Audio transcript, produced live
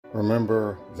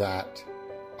Remember that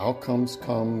outcomes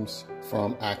comes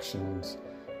from actions,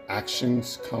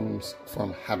 actions comes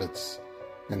from habits,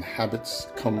 and habits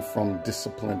come from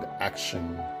disciplined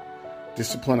action.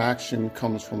 Disciplined action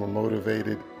comes from a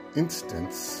motivated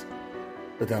instance,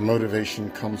 but that motivation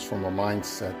comes from a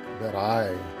mindset that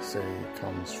I say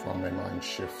comes from a mind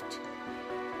shift.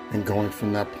 And going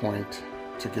from that point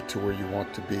to get to where you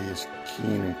want to be is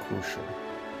keen and crucial.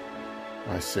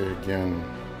 I say again,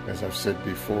 as I've said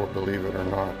before, believe it or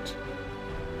not,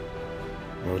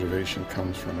 motivation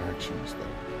comes from actions.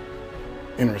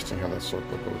 Interesting how that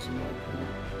circle goes in my opinion.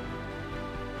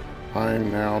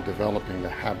 I'm now developing the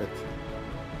habit.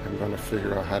 I'm going to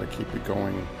figure out how to keep it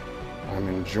going. I'm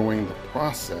enjoying the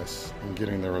process and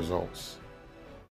getting the results.